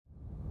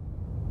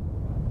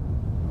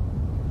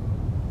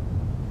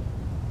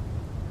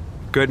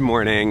Good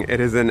morning. It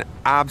is an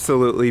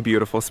absolutely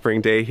beautiful spring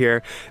day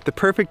here. The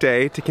perfect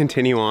day to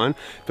continue on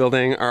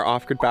building our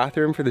off-grid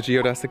bathroom for the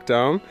Geodesic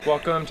dome.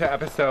 Welcome to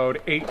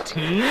episode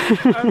 18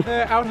 of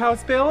the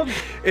outhouse build.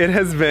 It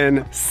has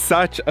been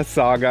such a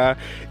saga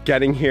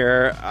getting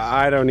here.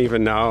 I don't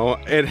even know.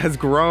 It has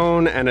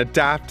grown and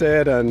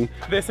adapted, and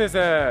this is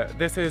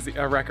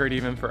a record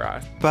even for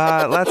us.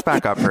 But let's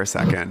back up for a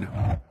second.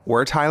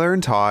 We're Tyler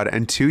and Todd,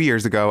 and 2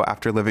 years ago,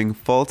 after living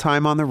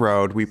full-time on the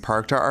road, we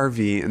parked our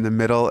RV in the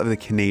middle of the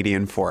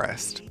Canadian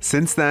forest.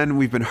 Since then,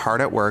 we've been hard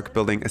at work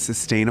building a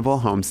sustainable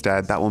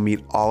homestead that will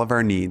meet all of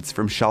our needs,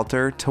 from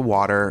shelter to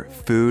water,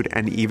 food,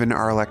 and even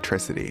our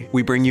electricity.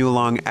 We bring you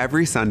along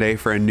every Sunday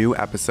for a new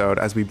episode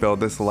as we build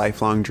this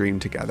lifelong dream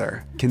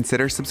together.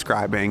 Consider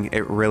subscribing,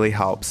 it really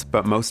helps,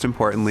 but most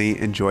importantly,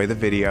 enjoy the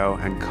video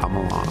and come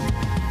along.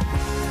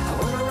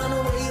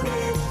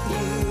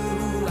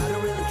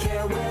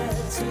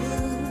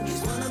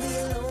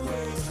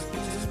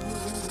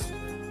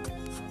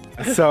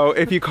 So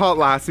if you caught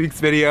last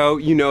week's video,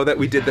 you know that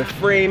we did the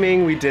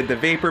framing, we did the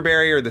vapor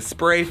barrier, the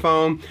spray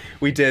foam,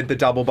 we did the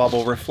double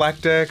bubble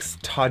Reflectix.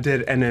 Todd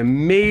did an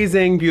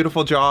amazing,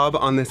 beautiful job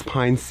on this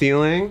pine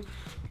ceiling.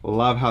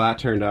 Love how that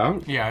turned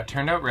out. Yeah, it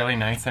turned out really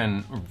nice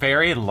and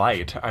very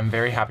light. I'm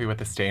very happy with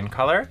the stain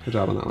color. Good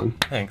job on that one.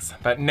 Thanks.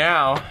 But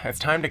now it's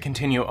time to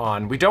continue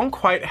on. We don't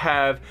quite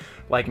have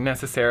like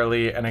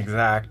necessarily an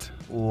exact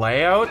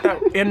layout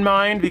in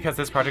mind because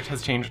this project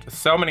has changed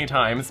so many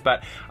times,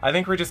 but I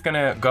think we're just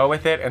gonna go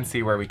with it and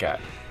see where we get.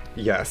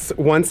 Yes,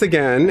 once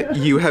again,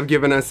 you have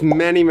given us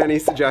many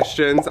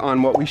suggestions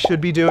on what we should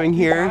be doing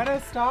here. You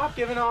gotta stop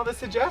giving all the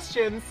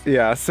suggestions.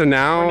 Yeah, so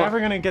now we're never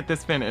gonna get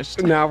this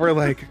finished. Now we're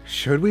like,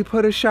 should we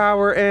put a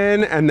shower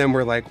in? And then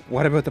we're like,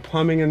 what about the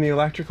plumbing and the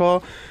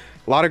electrical?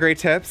 A lot of great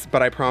tips,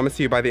 but I promise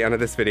you by the end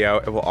of this video,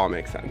 it will all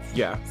make sense.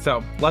 Yeah,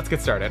 so let's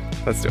get started.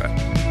 Let's do it.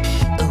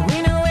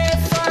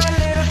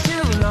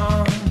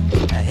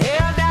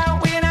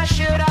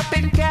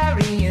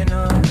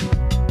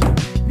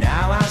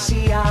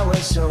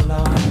 So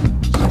lost.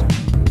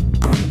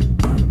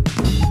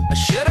 I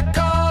should have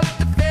called at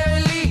the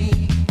very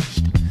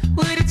least.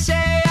 Would it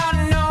say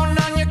unknown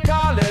on your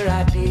caller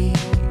ID?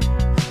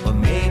 Or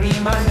maybe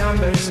my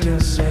number's still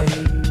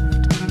saved.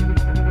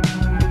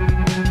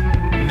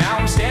 Now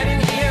I'm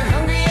standing here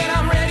hungry and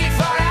I'm ready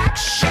for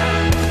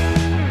action.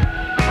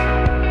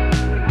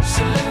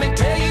 So let me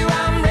tell you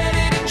I'm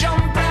ready to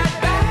jump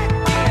right back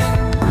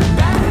in,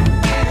 back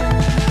in.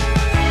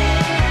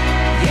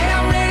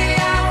 Yeah, I'm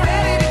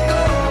ready to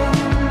go.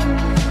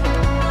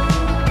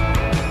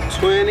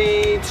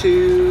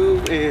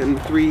 22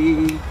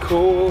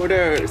 3/4.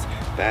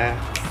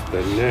 That's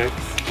the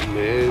next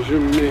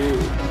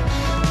measurement.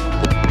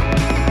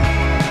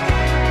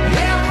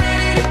 Yeah, I'm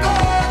ready to go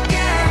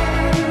again.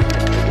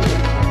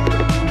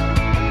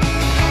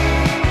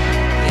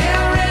 Yeah,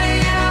 I'm ready,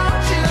 I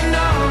want you to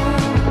know.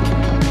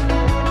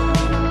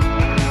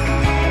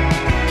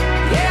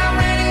 Yeah, I'm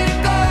ready to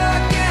go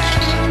again.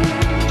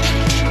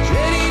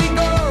 Ready to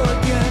go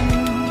again.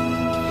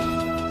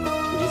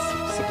 Is this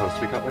supposed to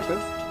be cut like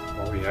this?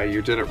 Oh yeah,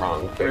 you did it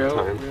wrong. Big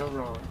time. Real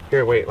wrong.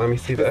 Here, wait, let me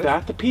see this. Is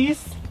that the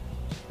piece?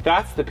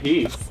 That's the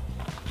piece.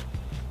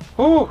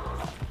 Ooh.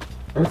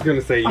 I was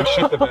gonna say, you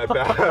shit the bed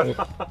bad.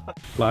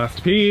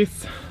 Last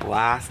piece.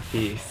 Last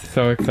piece.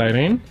 So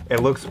exciting. It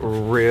looks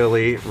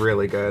really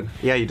good.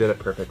 Yeah, you did it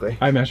perfectly.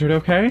 I measured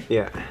okay?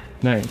 Yeah.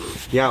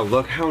 Nice. Yeah,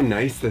 look how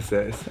nice this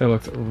is. It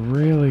looks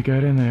really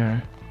good in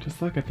there.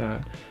 Just look at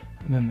that.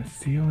 And then the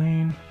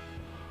ceiling.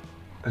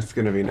 It's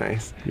gonna be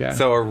nice. Yeah.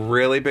 So a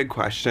really big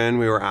question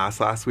we were asked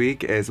last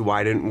week is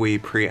why didn't we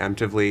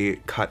preemptively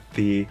cut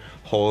the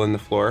hole in the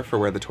floor for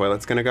where the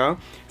toilet's gonna go?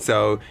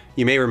 So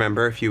you may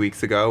remember a few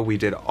weeks ago, we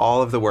did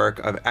all of the work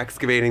of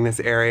excavating this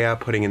area,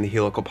 putting in the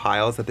helical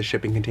piles that the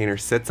shipping container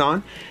sits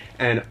on,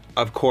 and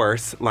of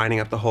course,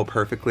 lining up the hole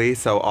perfectly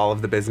so all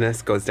of the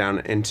business goes down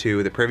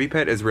into the privy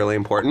pit is really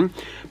important.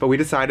 But we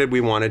decided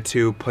we wanted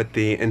to put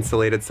the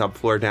insulated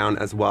subfloor down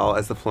as well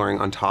as the flooring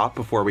on top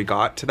before we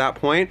got to that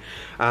point,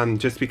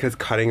 just because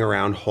cutting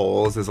around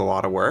holes is a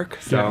lot of work.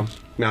 So yeah.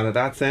 Now that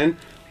that's in,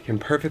 we can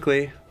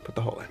perfectly put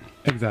the hole in.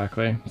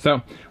 Exactly.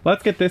 So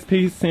let's get this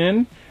piece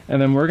in,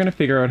 and then we're gonna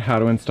figure out how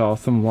to install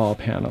some wall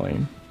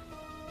paneling.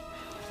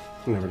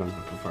 I've never done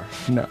that before.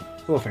 No.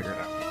 We'll figure it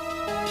out.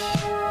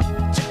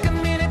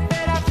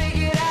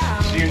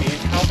 Do you need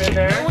help in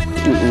there?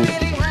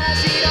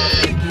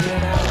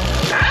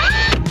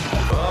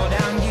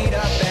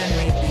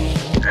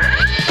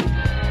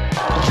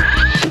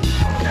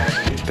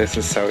 This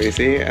is so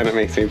easy and it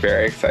makes me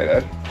very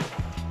excited.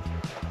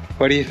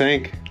 What do you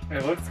think?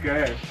 It looks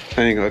good. I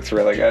think it looks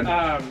really good.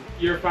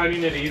 You're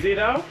finding it easy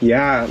though?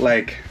 Yeah,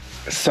 like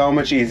so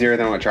much easier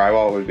than what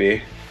drywall would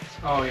be.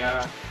 Oh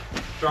yeah.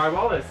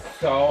 Drywall is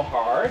so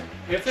hard.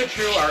 It's a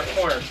true art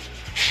form.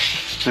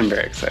 I'm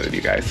very excited,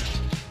 you guys.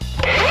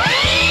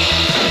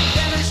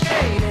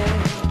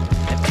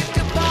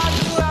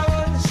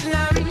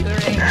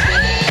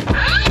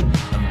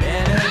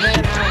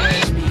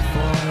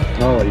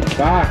 Holy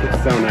fuck,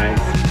 it's so nice.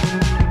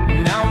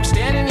 Now I'm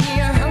standing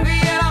here hungry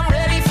and I'm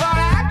ready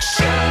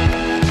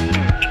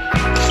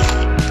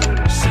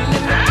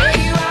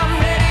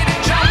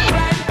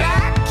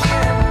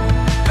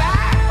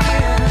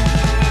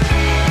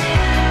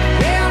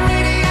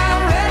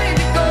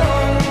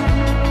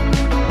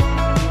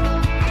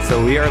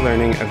So we are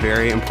learning a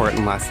very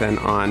important lesson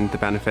on the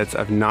benefits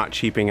of not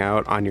cheaping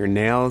out on your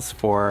nails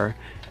for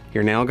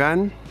your nail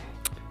gun.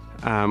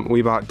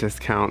 We bought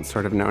discount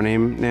sort of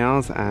no-name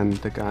nails and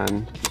the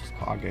gun keeps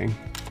clogging.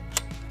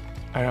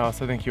 I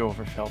also think you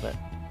overfilled it.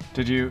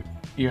 Did you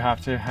have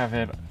to have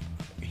it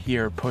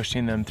here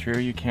pushing them through?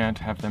 You can't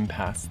have them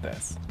past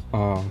this.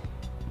 Oh.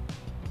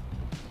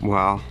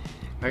 Well.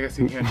 I guess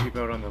you can't cheap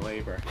out on the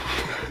labor.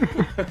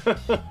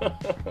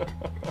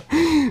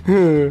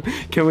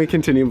 Can we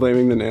continue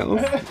blaming the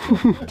nails?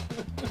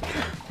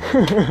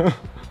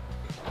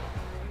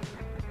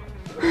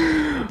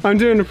 I'm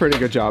doing a pretty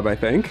good job, I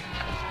think.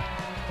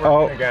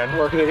 Working again.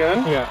 Working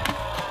again? Yeah.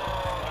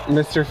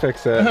 Mr.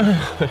 Fix-It.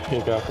 There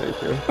you go,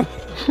 thank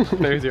you.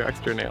 There's your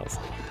extra nails.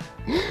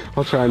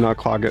 I'll try and not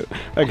clog it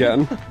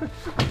again.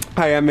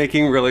 I am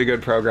making really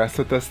good progress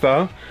with this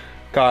though.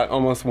 Got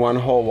almost one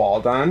whole wall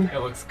done. It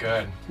looks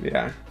good.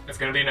 Yeah. It's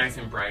gonna be nice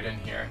and bright in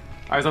here.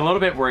 I was a little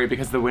bit worried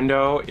because the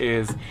window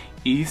is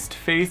east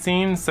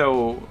facing,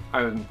 so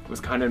I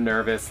was kind of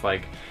nervous,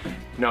 like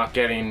not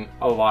getting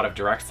a lot of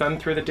direct sun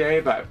through the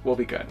day, but we'll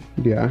be good.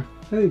 Yeah,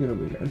 I think it'll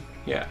be good.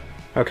 Yeah.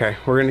 Okay,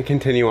 we're gonna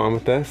continue on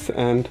with this,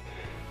 and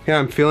yeah,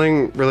 I'm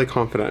feeling really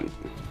confident.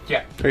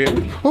 Yeah. Are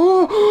you?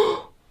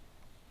 Oh!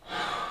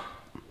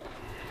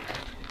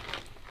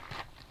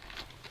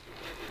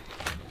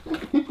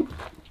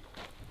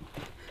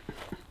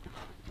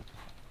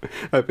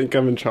 I think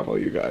I'm in trouble,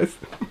 you guys.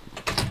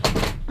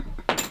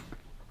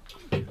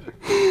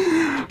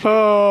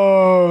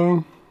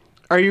 Oh,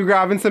 are you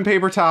grabbing some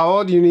paper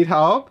towel? Do you need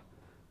help?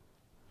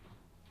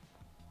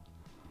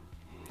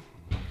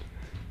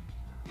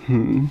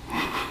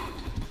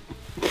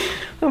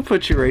 I'll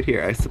put you right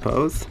here, I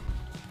suppose.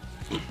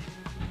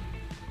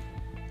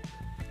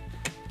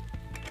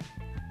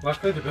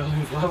 Luckily the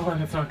building's level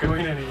and it's not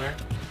going anywhere.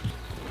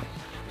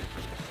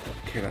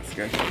 Okay, that's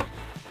good.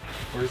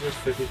 Where's your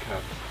sippy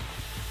cup?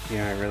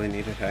 Yeah, I really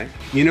need it, hey?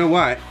 You know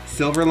what?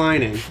 Silver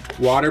lining.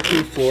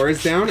 Waterproof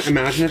floors down.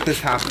 Imagine if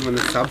this happened when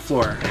the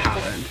subfloor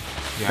happened.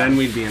 Yeah. Then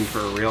we'd be in for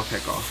a real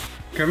pickle.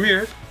 Come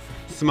here.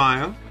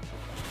 Smile.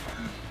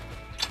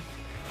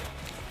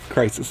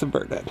 Crisis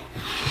averted.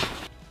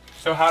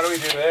 So how do we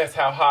do this?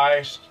 How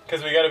high?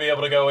 Because we got to be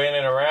able to go in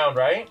and around,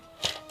 right?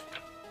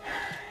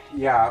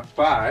 Yeah,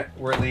 but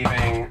we're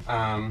leaving,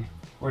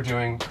 we're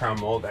doing crown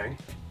molding.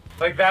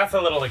 Like that's a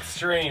little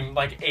extreme,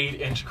 like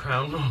 8-inch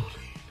crown molding.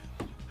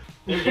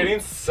 You're getting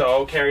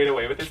so carried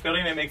away with this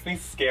building, it makes me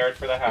scared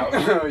for the house.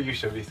 Oh, you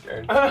should be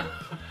scared.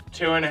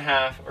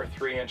 2.5 or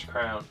 3-inch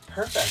crown.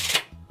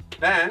 Perfect.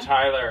 Then,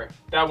 Tyler,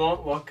 that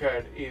won't look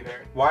good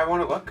either. Why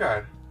won't it look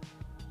good?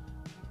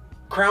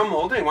 Crown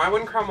molding, why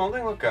wouldn't crown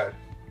molding look good?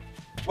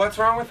 What's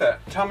wrong with it?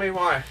 Tell me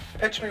why.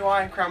 Pitch me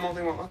why crown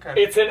molding won't look good.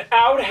 It's an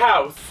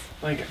outhouse.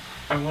 Like,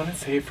 I want to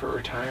save for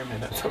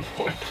retirement at some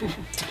point.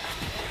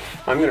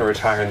 I'm gonna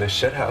retire in this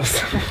shit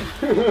house.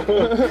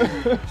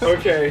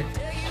 Okay,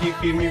 keep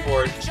feeding me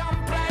board.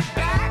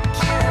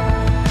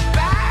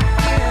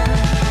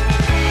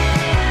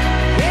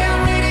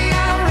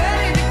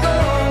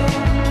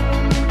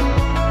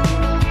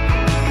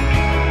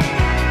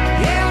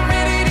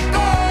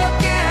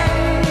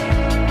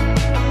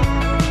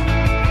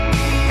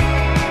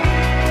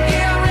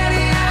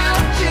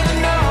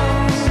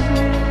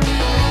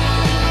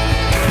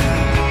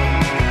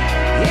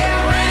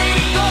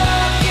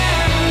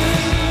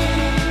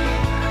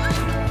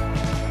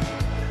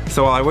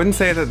 So while I wouldn't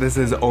say that this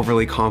is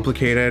overly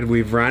complicated,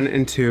 we've run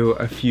into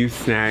a few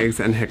snags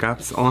and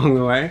hiccups along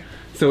the way.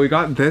 So we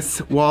got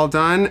this wall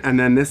done and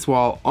then this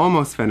wall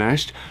almost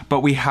finished, but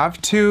we have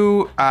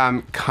to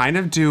kind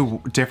of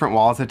do different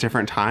walls at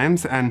different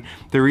times. And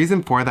the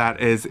reason for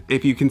that is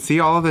if you can see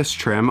all of this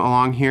trim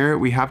along here,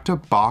 we have to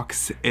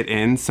box it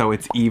in so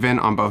it's even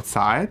on both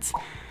sides.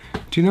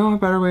 Do you know a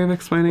better way of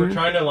explaining it? We're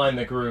trying to line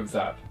the grooves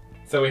up.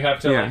 So we have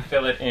to like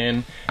fill it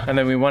in, and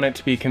then we want it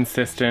to be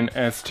consistent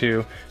as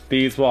to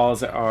these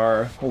walls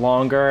are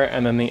longer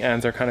and then the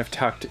ends are kind of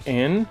tucked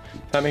in,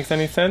 if that makes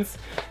any sense.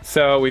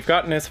 So we've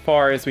gotten as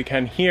far as we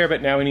can here,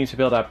 but now we need to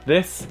build up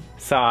this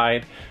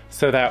side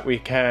so that we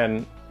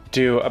can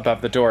do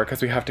above the door,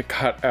 because we have to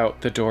cut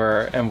out the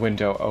door and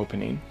window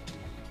opening.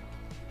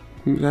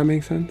 That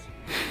makes sense?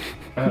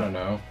 I don't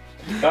know.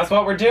 That's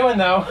what we're doing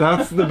though.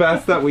 That's the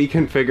best that we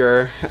can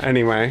figure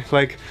anyway.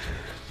 Like,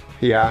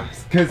 yeah,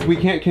 because we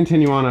can't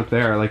continue on up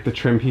there. Like the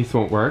trim piece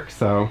won't work,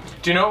 so.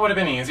 Do you know what would have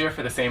been easier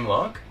for the same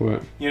look?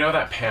 What? You know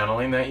that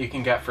paneling that you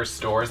can get for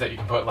stores that you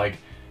can put like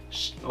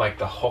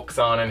the hooks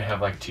on and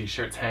have like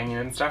t-shirts hanging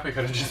and stuff? We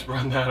could have just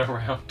run that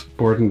around.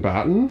 Board and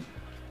batten?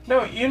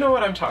 No, you know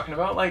what I'm talking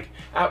about. Like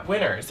at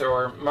Winners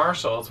or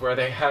Marshalls where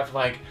they have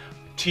like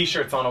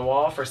t-shirts on a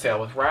wall for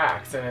sale with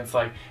racks and it's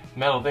like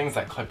metal things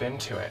that clip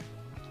into it.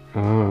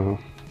 Oh,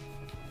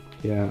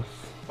 yes.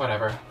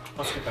 Whatever.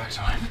 Let's get back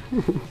to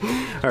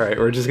it. All right,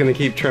 we're just gonna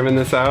keep trimming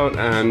this out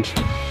and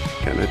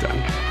getting it done.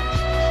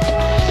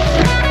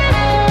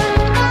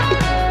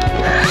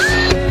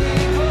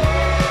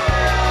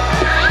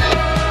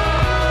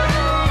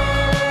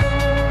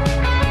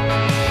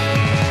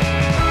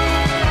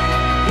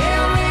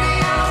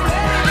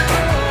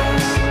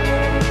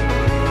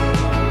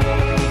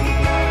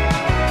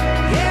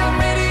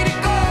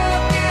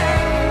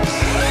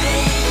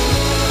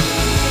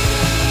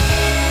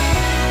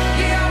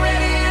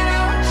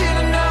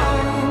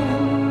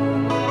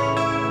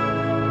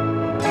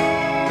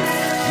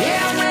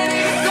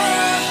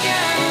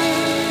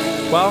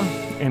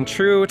 in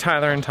true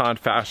Tyler and Todd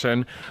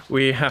fashion,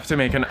 we have to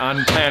make an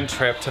unplanned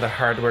trip to the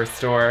hardware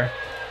store.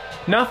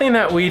 Nothing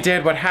that we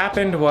did. What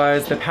happened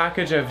was the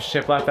package of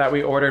shiplap that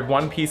we ordered,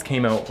 one piece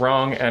came out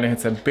wrong, and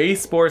it's a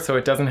baseboard, so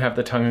it doesn't have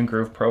the tongue and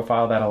groove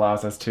profile that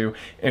allows us to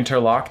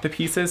interlock the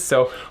pieces.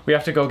 So we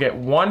have to go get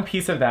one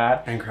piece of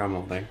that. And crown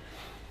molding.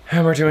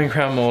 And we're doing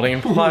crown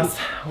molding. Plus,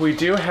 we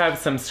do have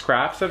some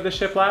scraps of the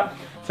shiplap,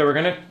 so we're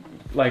gonna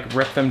like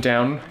rip them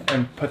down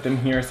and put them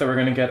here. So we're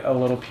gonna get a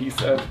little piece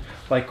of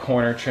like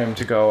corner trim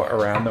to go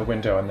around the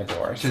window and the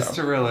door. Just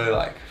to really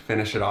like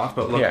finish it off,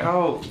 but look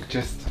how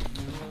just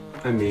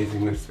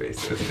amazing this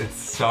space is. It's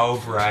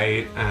so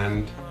bright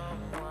and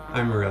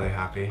I'm really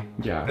happy.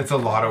 Yeah. It's a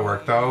lot of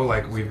work though.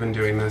 Like we've been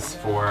doing this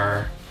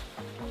for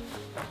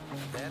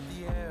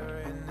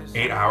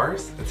 8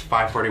 hours. It's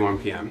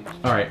 5:41 p.m.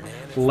 All right,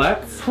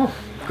 let's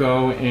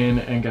go in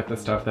and get the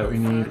stuff that we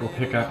need. We'll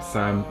pick up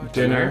some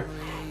dinner.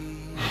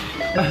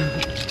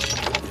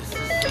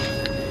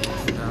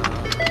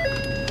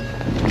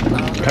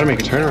 Gotta make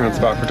a turnaround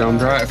spot for Dome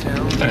Drive.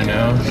 I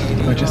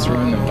know. We just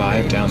ruined the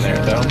vibe down there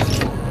though.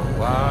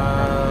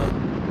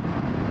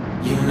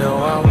 You know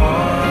I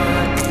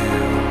want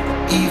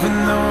you, even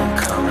though I'm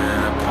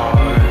coming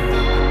apart.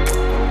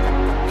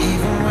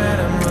 Even when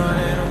I'm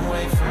running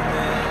away from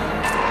it.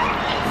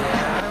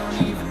 Yeah, I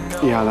don't even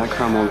know. Yeah, that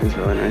crown molding is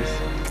really nice.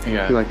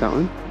 Yeah. You like that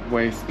one?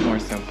 Way more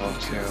simple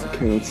too.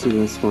 Okay, let's do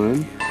this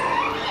one.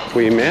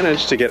 We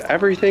managed to get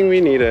everything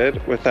we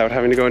needed without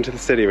having to go into the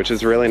city, which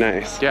is really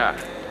nice. Yeah.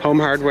 Home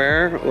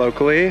hardware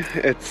locally.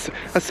 It's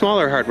a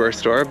smaller hardware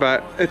store,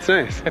 but it's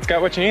nice. It's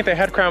got what you need. They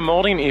had crown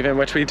molding even,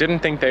 which we didn't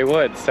think they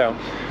would, so.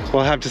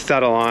 We'll have to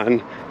settle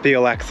on the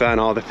Alexa and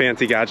all the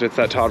fancy gadgets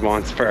that Todd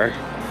wants for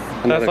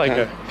another That's like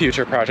time. a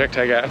future project,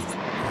 I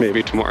guess.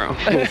 Maybe tomorrow,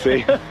 we'll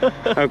see.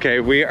 Okay,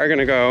 we are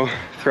gonna go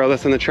throw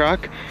this in the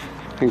truck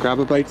and grab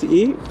a bite to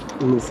eat,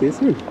 and we'll see you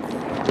soon.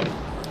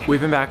 We've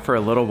been back for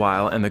a little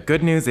while, and the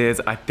good news is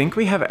I think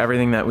we have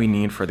everything that we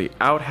need for the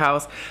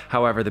outhouse.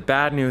 However, the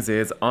bad news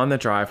is on the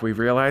drive, we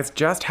realized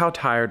just how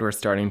tired we're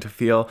starting to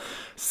feel.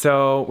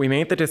 So we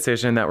made the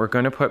decision that we're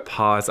going to put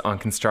pause on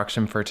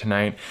construction for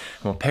tonight,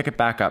 and we'll pick it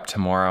back up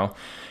tomorrow.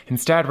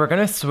 Instead, we're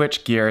going to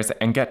switch gears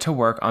and get to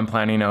work on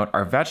planning out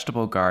our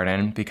vegetable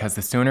garden, because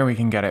the sooner we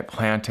can get it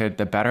planted,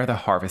 the better the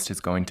harvest is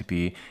going to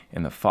be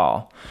in the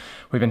fall.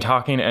 We've been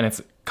talking, and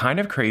it's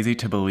kind of crazy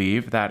to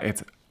believe that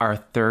it's our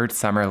third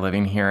summer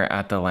living here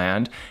at the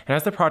land, and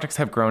as the projects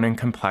have grown in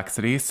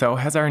complexity, so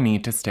has our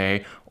need to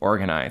stay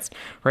organized.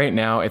 Right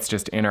now, it's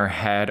just in our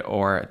head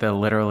or the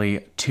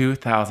literally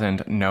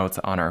 2,000 notes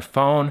on our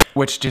phone,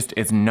 which just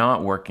is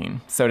not working.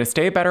 So to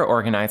stay better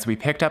organized, we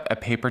picked up a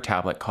paper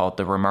tablet called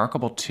the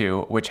Remarkable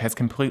 2, which has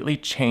completely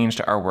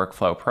changed our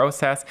workflow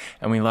process,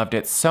 and we loved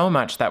it so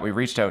much that we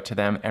reached out to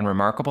them, and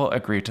Remarkable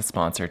agreed to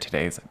sponsor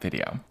today's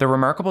video. The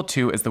Remarkable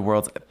 2 is the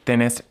world's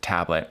thinnest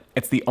tablet.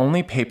 It's the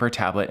only paper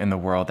tablet in the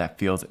world that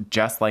feels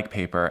just like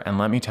paper, and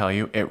let me tell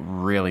you, it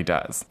really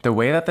does. The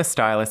way that the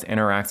stylus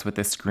interacts with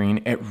the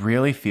screen, it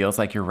really feels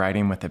like you're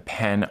writing with a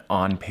pen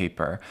on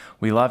paper.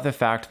 We love the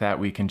fact that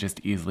we can just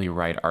easily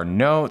write our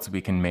notes,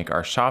 we can make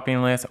our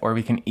shopping list, or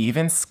we can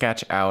even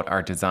sketch out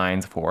our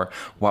designs for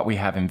what we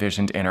have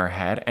envisioned in our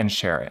head and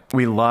share it.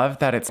 We love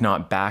that it's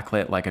not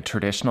backlit like a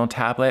traditional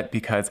tablet,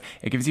 because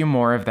it gives you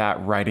more of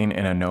that writing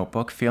in a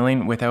notebook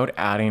feeling without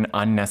adding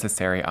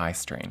unnecessary eye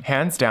strain.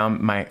 Hands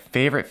down, my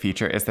favorite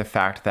feature is the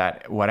fact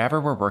that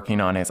whatever we're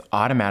working on is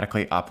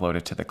automatically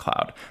uploaded to the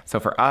cloud. So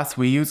for us,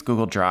 we use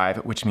Google Drive,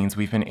 which means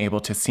we've been able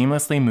to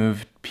seamlessly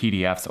move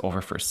PDFs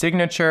over for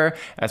signature.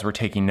 As we're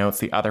taking notes,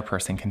 the other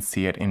person can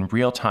see it in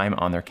real time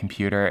on their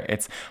computer.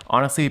 It's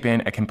honestly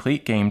been a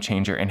complete game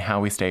changer in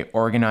how we stay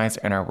organized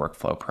in our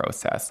workflow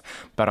process.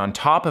 But on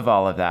top of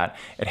all of that,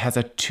 it has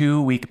a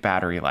 2-week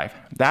battery life.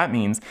 That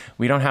means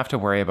we don't have to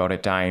worry about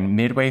it dying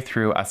midway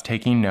through us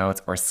taking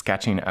notes or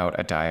sketching out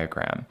a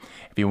diagram.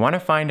 If you want to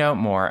find out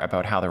more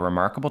about how the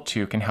Remarkable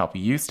 2 can help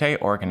you stay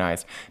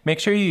organized, make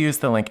sure you use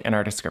the link in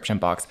our description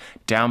box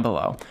down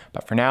below.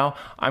 But for now,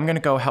 I'm going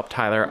to go help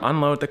Tyler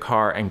unload the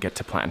car and get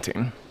to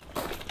planting.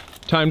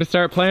 Time to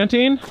start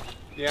planting?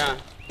 Yeah.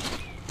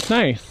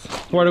 Nice.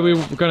 What are we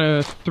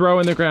going to throw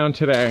in the ground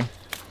today?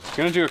 I'm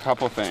gonna do a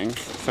couple things.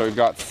 So we've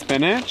got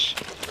spinach,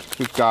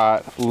 we've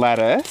got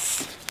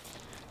lettuce,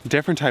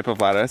 different type of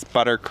lettuce,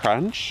 butter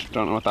crunch,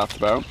 don't know what that's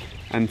about,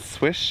 and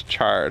Swiss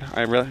chard.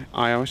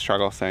 I always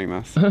struggle saying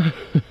this.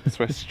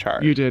 Swiss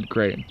chard. You did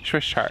great.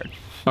 Swiss chard.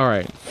 All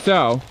right,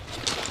 so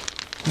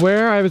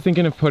where I was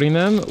thinking of putting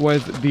them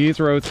was these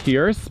rows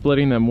here,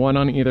 splitting them one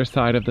on either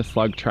side of the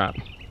slug trap.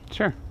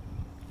 Sure.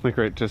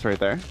 Like just right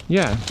there.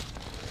 Yeah.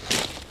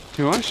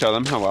 Do you want to show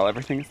them how well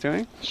everything is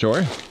doing?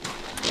 Sure.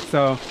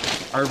 So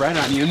our red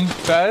onion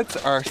beds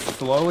are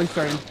slowly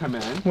starting to come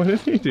in. What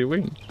is he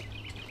doing?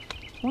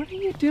 What are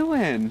you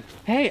doing?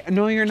 Hey,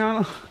 no, you're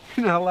not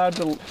allowed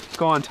to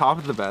go on top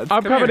of the beds.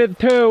 I've covered it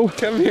too.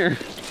 Come here.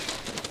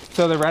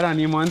 So the red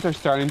onion ones are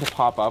starting to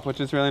pop up, which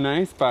is really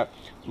nice, but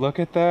look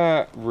at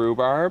the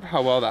rhubarb,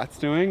 how well that's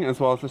doing, as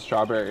well as the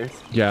strawberries.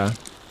 Yeah.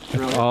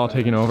 It's all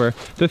taking over.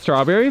 The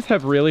strawberries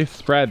have really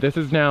spread. This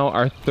is now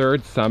our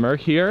 3rd summer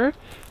here,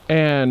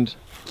 and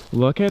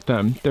look at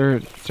them.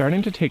 They're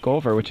starting to take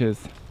over, which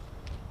is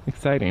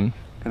exciting.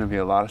 Gonna be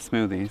a lot of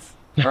smoothies.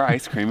 Or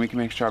ice cream. We can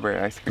make strawberry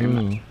ice cream.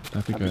 Ooh,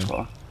 that'd be good.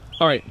 Cool.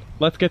 All right,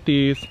 let's get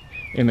these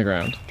in the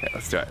ground. Okay,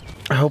 let's do it.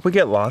 I hope we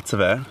get lots of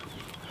it.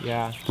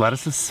 Yeah.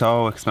 Lettuce is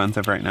so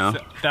expensive right now.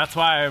 So that's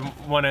why I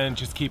want to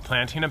just keep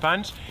planting a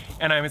bunch.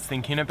 And I was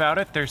thinking about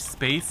it. There's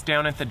space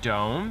down at the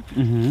dome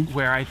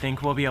where I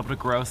think we'll be able to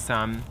grow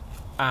some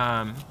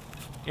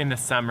in the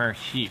summer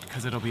heat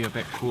because it'll be a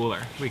bit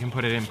cooler. We can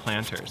put it in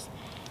planters.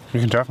 We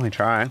can definitely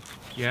try.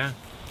 Yeah.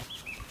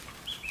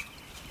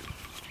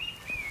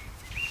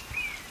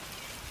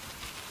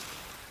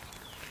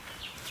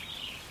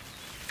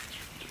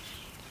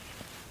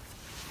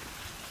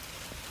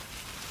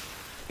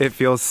 It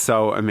feels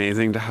so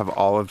amazing to have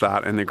all of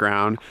that in the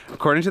ground.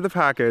 According to the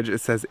package, it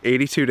says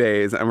 82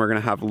 days and we're gonna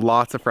have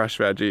lots of fresh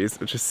veggies,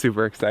 which is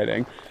super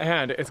exciting.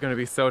 And it's gonna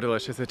be so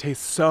delicious. It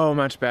tastes so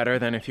much better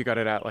than if you got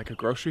it at like a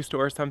grocery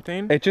store or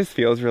something. It just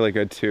feels really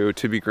good too,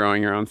 to be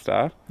growing your own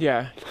stuff.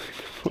 Yeah.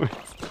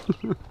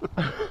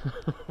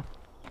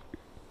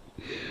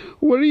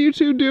 What are you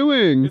two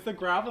doing? Is the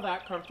gravel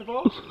that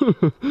comfortable?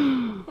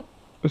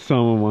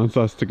 Someone wants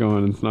us to go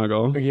in and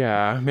snuggle.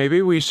 Yeah,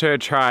 maybe we should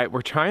try.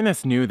 We're trying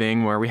this new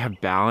thing where we have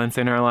balance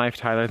in our life.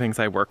 Tyler thinks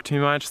I work too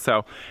much,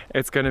 so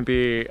it's gonna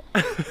be...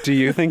 Do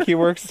you think he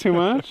works too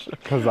much?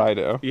 Because I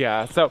do.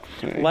 Yeah, so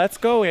let's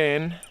go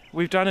in.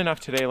 We've done enough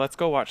today. Let's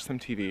go watch some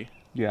TV.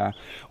 Yeah.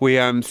 We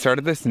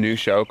started this new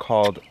show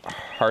called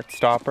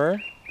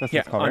Heartstopper. That's what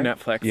it's called, on right?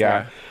 Netflix,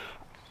 Yeah.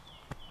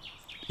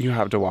 You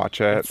have to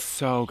watch it. It's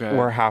so good.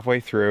 We're halfway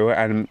through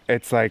and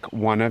it's like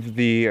one of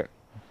the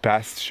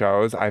best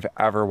shows I've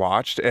ever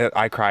watched.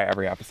 I cry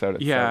every episode.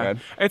 It's so good.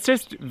 It's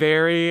just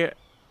very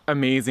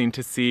amazing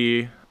to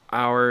see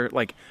our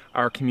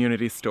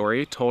community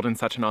story told in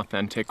such an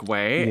authentic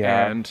way.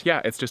 Yeah. And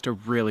yeah, it's just a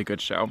really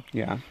good show.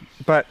 Yeah.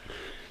 But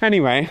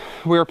anyway,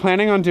 we were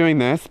planning on doing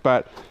this,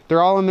 but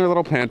they're all in their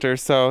little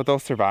planters, so they'll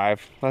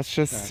survive. Let's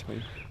just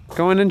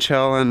go in and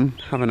chill and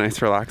have a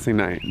nice relaxing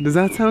night. Does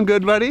that sound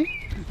good, buddy?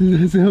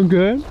 Does that sound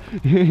good?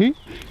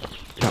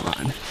 Come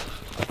on.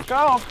 Let's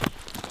go.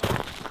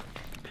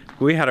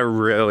 We had a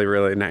really,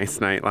 really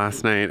nice night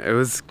last night. It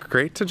was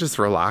great to just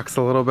relax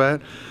a little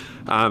bit.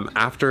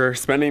 After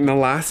spending the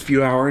last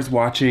few hours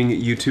watching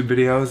YouTube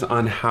videos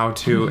on how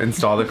to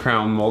install the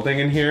crown molding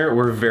in here,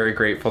 we're very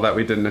grateful that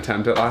we didn't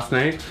attempt it last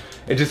night.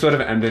 It just would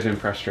have ended in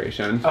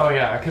frustration. Oh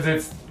yeah, because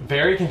it's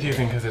very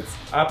confusing because it's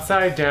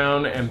upside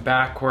down and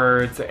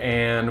backwards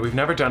and we've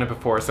never done it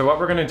before. So what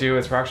we're gonna do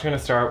is we're actually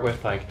gonna start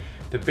with like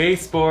the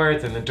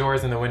baseboards and the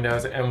doors and the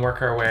windows and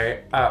work our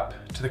way up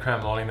to the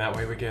crown molding. That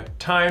way we get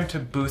time to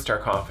boost our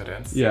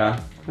confidence. Yeah,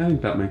 I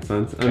think that makes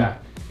sense. And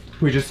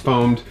we just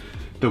foamed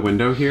the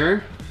window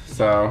here,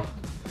 so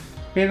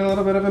made a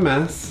little bit of a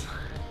mess,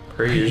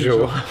 per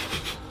usual.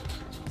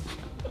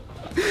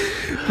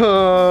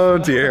 Oh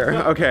dear.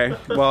 Okay,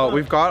 well,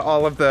 we've got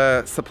all of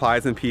the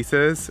supplies and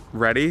pieces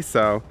ready,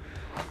 so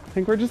I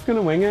think we're just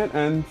gonna wing it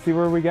and see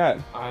where we get.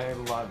 I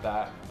love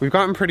that. We've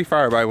gotten pretty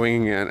far by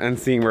winging it and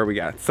seeing where we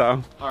get,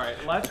 so. All right,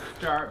 let's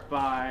start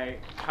by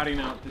cutting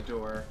out the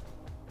door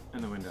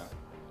and the window.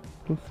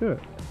 Let's do it.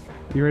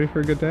 You ready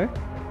for a good day?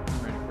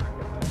 I'm ready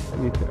for a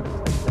good day. Me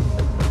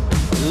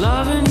too.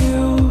 Loving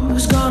you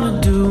is gonna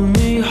do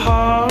me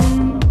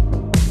harm,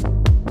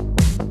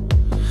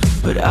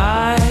 but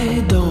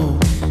I don't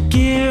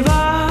give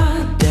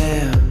a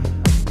damn,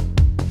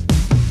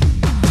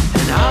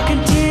 and I'll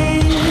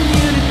continue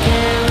to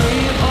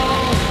carry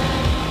on.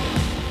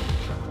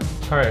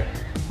 All right,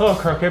 a little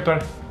crooked,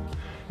 but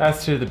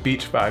that's to the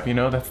beach vibe, you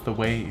know, that's the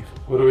wave.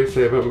 What do we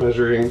say about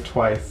measuring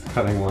twice,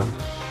 cutting one?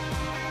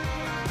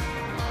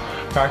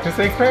 Practice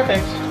makes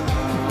perfect.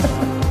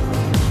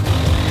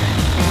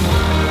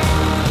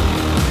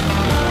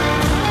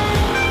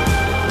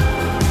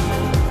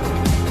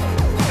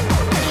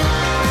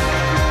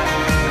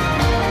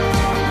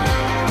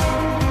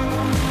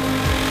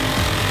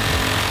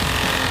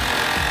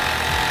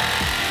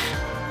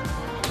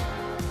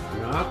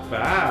 Not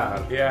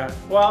bad. Yeah,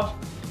 well,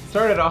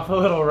 started off a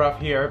little rough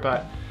here,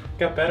 but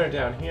got better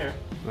down here.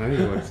 I think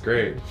it looks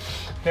great.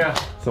 Yeah.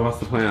 So what's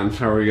the plan?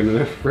 How are we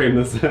gonna frame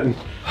this in?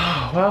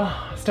 Well,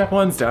 step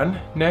one's done.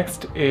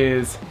 Next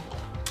is,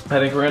 I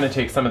think we're gonna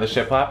take some of the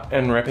shiplap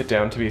and rip it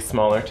down to be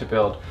smaller to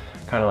build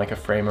kind of like a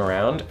frame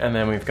around, and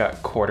then we've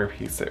got corner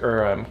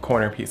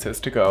pieces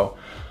to go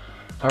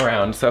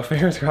around. So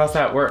fingers crossed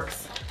that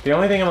works. The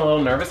only thing I'm a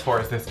little nervous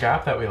for is this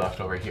gap that we left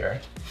over here.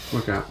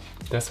 What gap?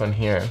 This one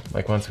here.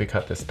 Like once we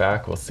cut this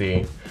back, we'll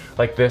see.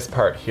 Like this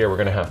part here, we're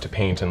gonna have to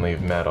paint and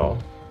leave metal,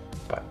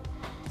 but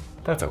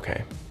that's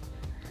okay.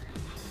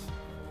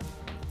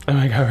 Am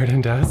I covered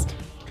in dust?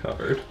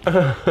 Covered.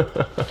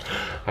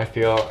 I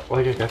feel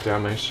like I got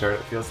down my shirt.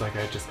 It feels like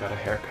I just got a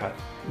haircut.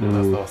 And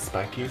those little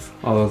spikies.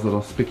 All those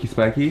little spiky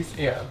spikies?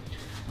 Yeah.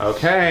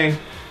 Okay.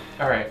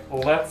 All right,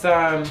 let's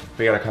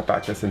We gotta cut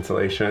back this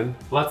insulation.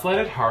 let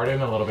it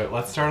harden a little bit.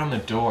 Let's start on the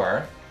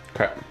door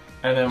Okay.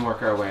 and then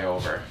work our way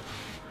over.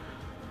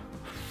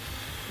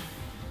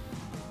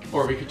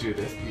 Or we could do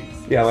this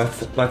piece. Yeah,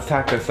 let's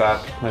tack this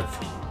up.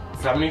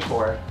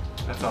 74.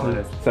 That's all it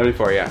is.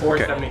 74, yeah. Or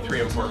okay.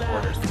 73 and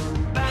 4/4.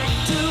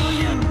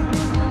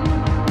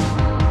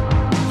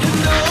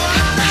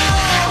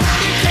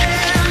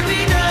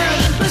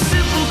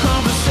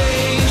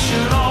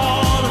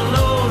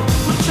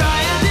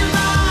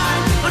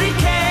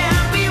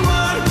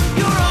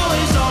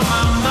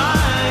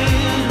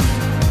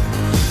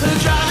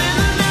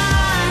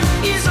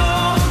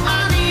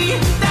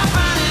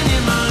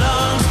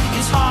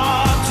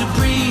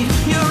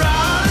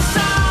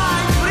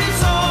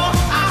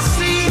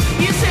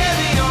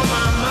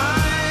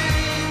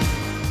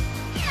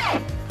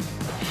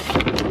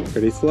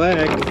 Pretty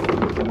slick.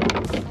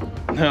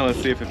 Now let's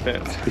see if it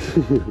fits.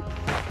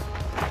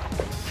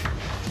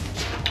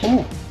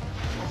 Oh.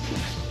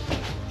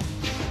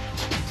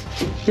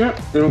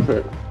 Yeah, it'll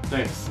fit.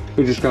 Nice.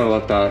 We just gotta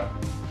let that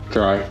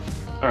dry.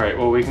 All right,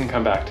 well, we can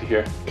come back to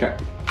here. Okay.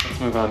 Let's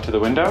move on to the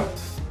window.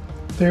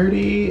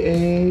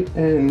 38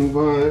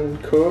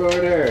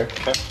 1/4.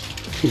 Okay.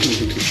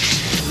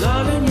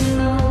 Loving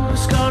you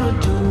is gonna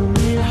do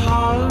me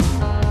harm.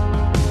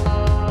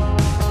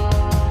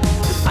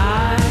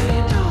 I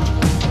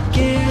don't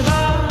give a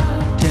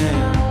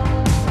damn.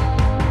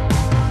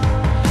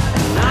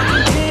 And I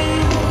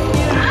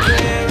continue to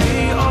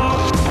carry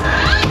on.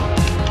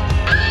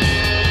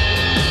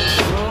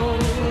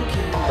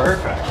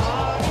 Perfect.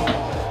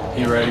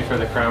 You ready for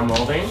the crown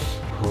molding?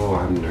 Oh,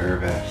 I'm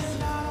nervous.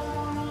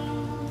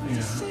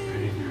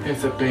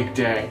 It's a big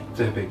day. It's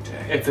a big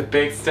day. It's a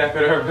big step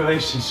in our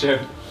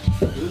relationship.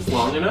 Is this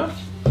long enough?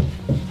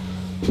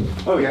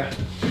 Oh, yeah.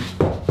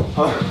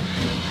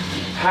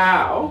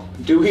 How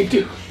do we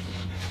do?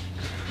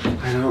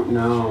 I don't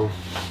know.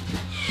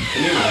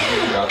 Can you not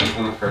figure out this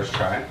on the first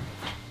try?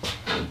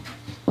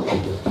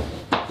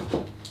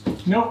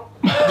 Nope.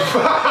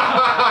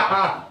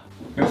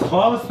 It's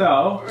close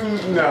though.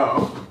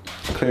 No.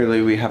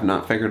 Clearly we have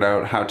not figured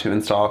out how to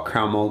install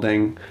crown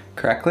molding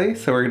correctly,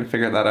 so we're gonna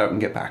figure that out and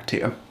get back to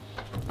you.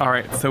 All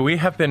right, so we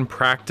have been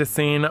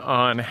practicing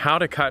on how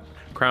to cut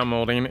crown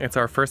molding. It's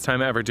our first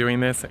time ever doing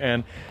this,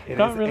 and It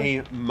not is really.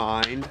 a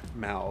mind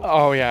meld.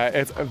 Oh yeah,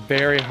 it's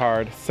very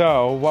hard.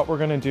 So what we're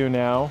gonna do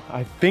now,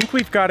 I think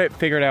we've got it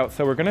figured out.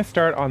 So we're gonna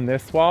start on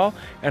this wall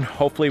and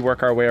hopefully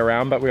work our way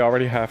around, but we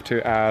already have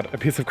to add a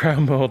piece of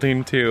crown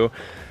molding to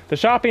the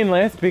shopping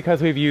list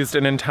because we've used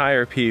an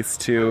entire piece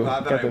to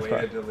get this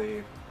far. to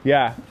leave.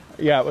 Yeah,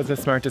 it was a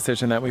smart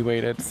decision that we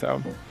waited,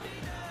 so.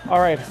 All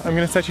right, I'm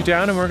gonna set you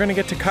down and we're gonna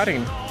get to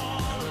cutting.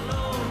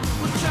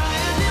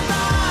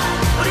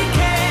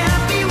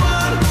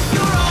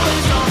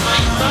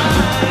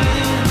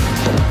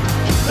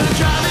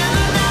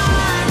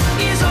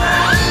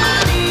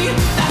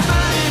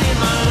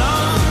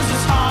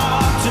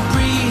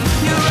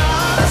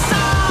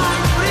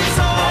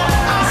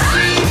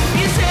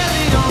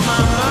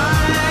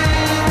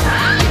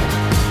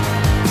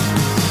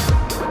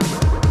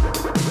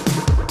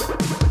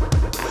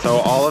 So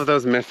all of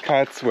those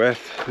miscuts with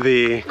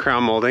the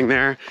crown molding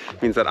there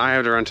means that I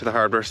have to run to the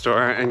hardware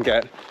store and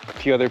get a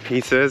few other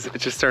pieces. It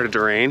just started to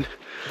rain,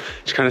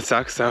 which kind of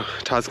sucks. So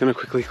Todd's gonna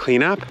quickly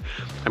clean up.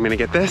 I'm gonna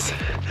get this.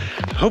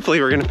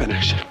 Hopefully we're gonna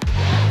finish.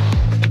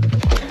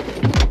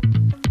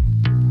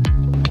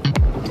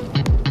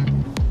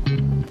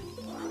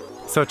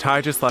 So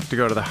Ty just left to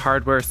go to the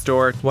hardware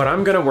store. What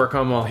I'm gonna work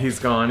on while he's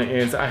gone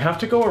is I have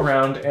to go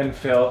around and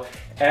fill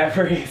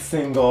every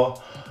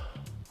single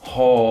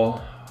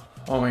hole.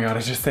 Oh my God, I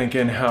was just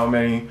thinking how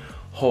many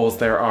holes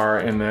there are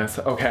in this.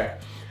 Okay,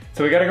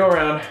 so we gotta go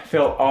around,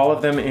 fill all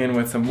of them in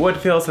with some wood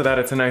fill so that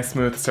it's a nice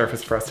smooth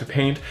surface for us to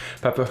paint.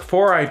 But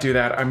before I do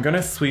that, I'm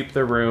gonna sweep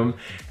the room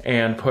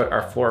and put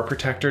our floor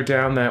protector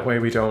down. That way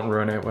we don't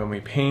ruin it when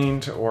we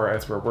paint or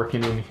as we're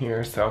working in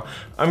here. So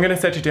I'm gonna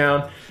set you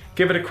down,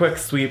 give it a quick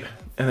sweep,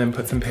 and then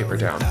put some paper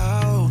down.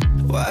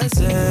 Why is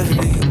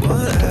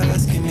everyone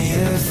asking me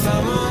if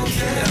I'm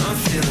okay? I'm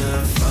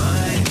feeling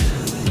fine.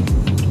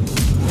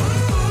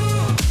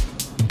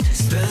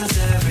 Spends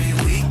every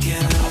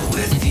weekend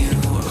with you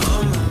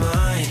on my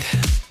mind.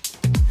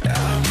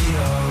 I'll be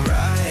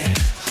alright.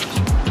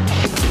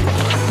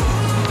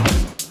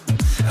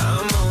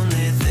 I'm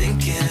only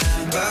thinking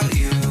about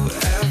you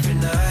every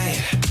night.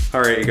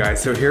 All right, you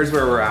guys, so here's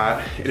where we're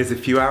at. It is a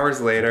few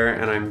hours later,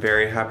 and I'm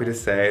very happy to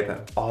say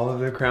that all of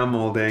the crown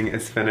molding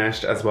is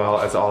finished, as well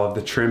as all of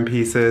the trim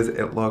pieces.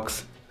 It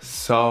looks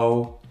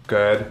so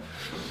good.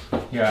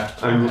 Yeah,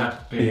 I'm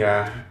happy.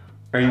 Yeah.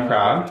 Are you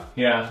proud?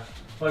 Yeah,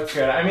 looks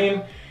good. I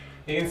mean,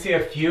 you can see a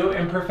few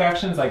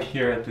imperfections like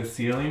here at the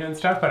ceiling and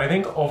stuff, but I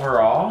think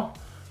overall,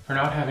 for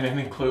not having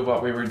any clue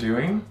what we were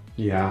doing.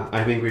 Yeah,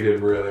 I think we did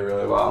really,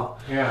 really well.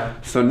 Yeah.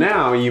 So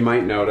now you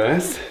might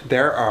notice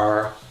there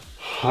are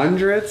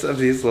hundreds of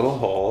these little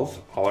holes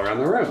all around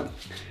the room.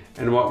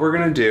 And what we're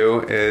gonna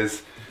do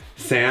is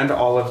sand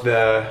all of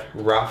the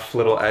rough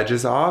little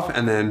edges off,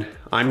 and then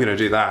I'm gonna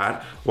do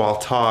that while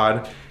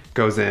Todd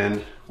goes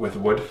in with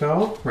wood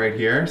fill right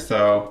here.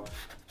 So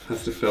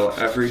has to fill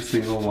every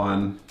single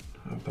one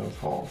of those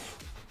holes.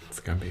 It's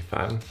gonna be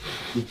fun.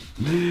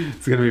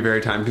 It's gonna be very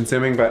time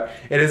consuming, but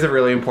it is a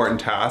really important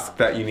task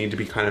that you need to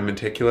be kind of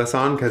meticulous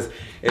on because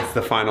it's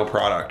the final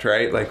product,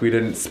 right? Like we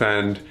didn't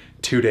spend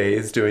 2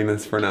 days doing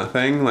this for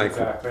nothing. Like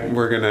Exactly.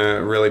 we're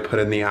gonna really put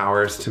in the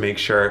hours to make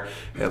sure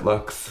it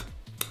looks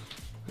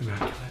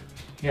immaculate.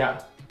 Yeah.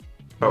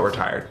 But we're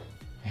tired.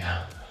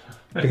 Yeah.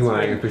 I'd be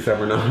lying if we said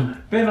we're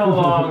not. Been a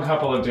long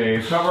couple of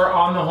days, but we're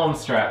on the home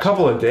stretch.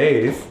 Couple of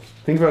days.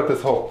 Think about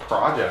this whole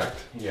project.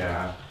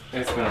 Yeah,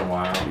 it's been a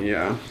while.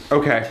 Yeah.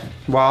 Okay.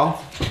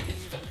 Well,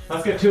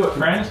 Let's get to it,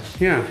 friend.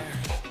 yeah,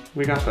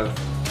 we got this.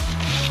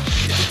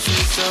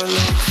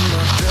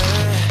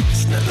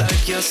 It's not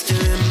like you're still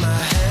in my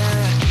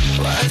head.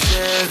 Why is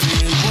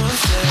everyone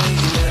saying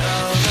that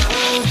I'll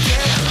never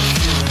get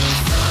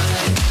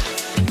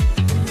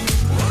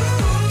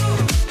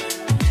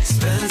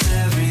spends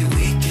every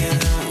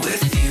weekend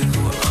with you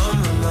on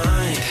my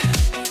mind.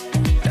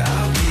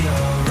 I'll be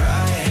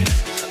alright.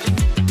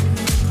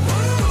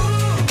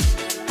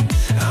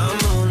 I'm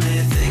only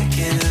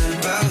thinking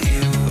about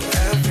you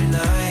every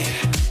night.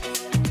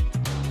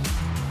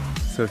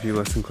 So if you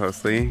listen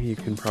closely, you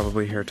can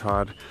probably hear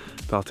Todd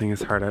belting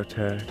his heart out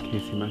to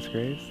Casey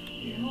Musgraves.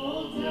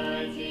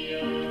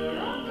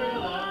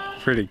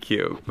 Pretty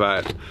cute,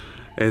 but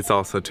it's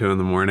also 2 in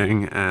the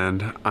morning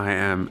and I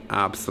am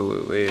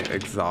absolutely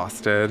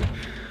exhausted.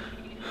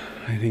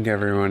 I think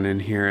everyone in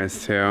here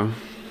is too.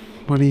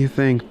 What do you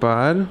think,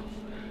 bud?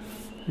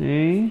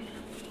 Hey?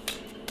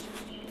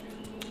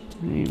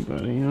 Hey,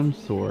 buddy, I'm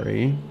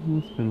sorry.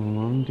 It's been a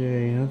long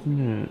day, hasn't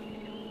it?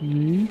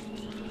 Hmm?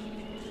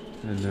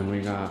 And then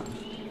we got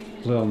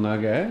little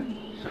Nugget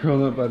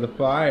curled up by the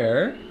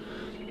fire.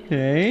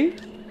 Hey,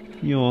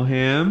 you old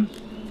ham.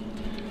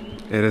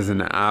 It is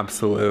an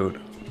absolute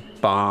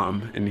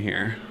bomb in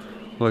here.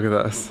 Look at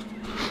this.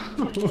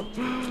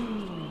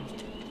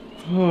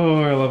 Oh,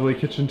 our lovely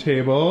kitchen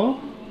table.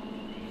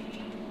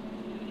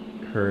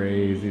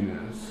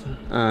 Craziness.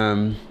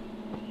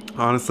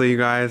 Honestly, you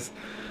guys,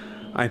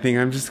 I think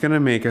I'm just gonna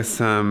make us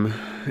some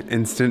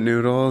instant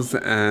noodles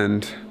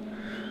and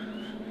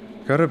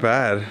go to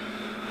bed.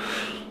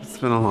 It's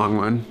been a long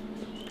one.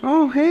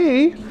 Oh,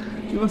 hey.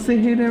 You wanna say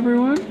hey to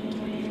everyone?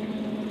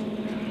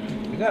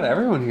 We got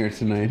everyone here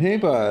tonight. Hey,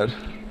 bud.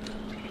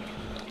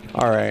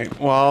 All right,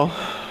 well,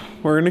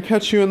 we're gonna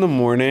catch you in the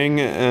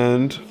morning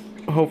and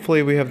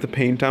hopefully we have the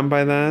paint done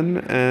by then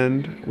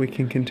and we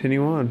can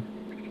continue on.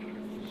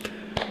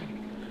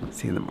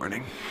 See you in the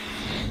morning.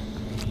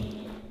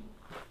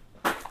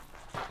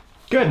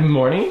 Good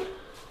morning.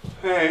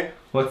 Hey.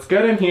 What's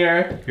good in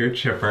here? You're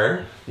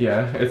chipper.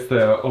 Yeah, it's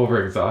the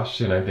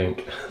overexhaustion, I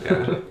think.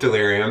 Yeah,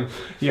 delirium.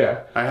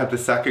 Yeah. I have the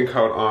second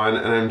coat on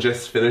and I'm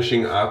just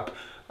finishing up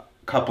a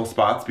couple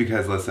spots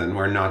because listen,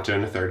 we're not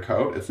doing a third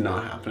coat. It's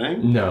not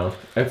happening. No,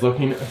 it's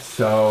looking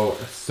so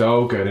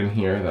good in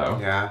here though.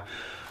 Yeah.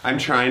 I'm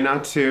trying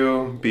not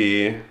to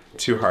be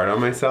too hard on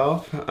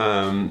myself.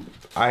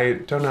 I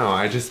don't know.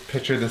 I just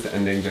picture this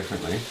ending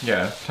differently.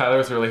 Yeah, Tyler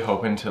was really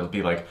hoping to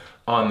be like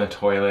on the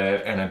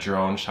toilet and a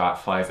drone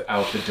shot flies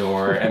out the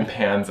door and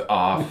pans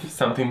off.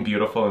 Something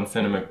beautiful in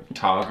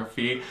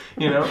cinematography,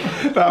 you know?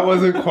 That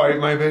wasn't quite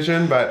my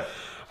vision, but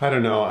I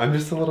don't know. I'm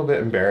just a little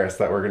bit embarrassed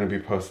that we're going to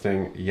be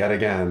posting yet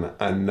again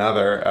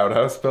another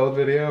outhouse build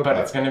video. But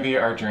it's going to be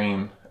our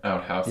dream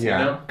outhouse, yeah,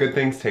 you know? Good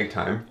things take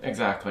time.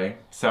 Exactly.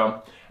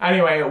 So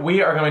anyway,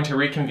 we are going to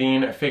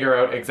reconvene, figure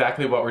out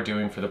exactly what we're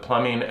doing for the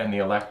plumbing and the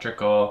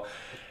electrical.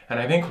 And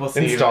I think we'll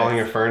see.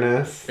 Installing a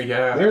furnace.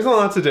 Yeah. There's a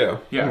lot to do.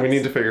 Yeah. We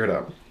need to figure it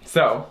out.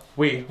 So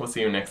we will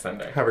see you next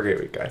Sunday. Have a great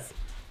week, guys.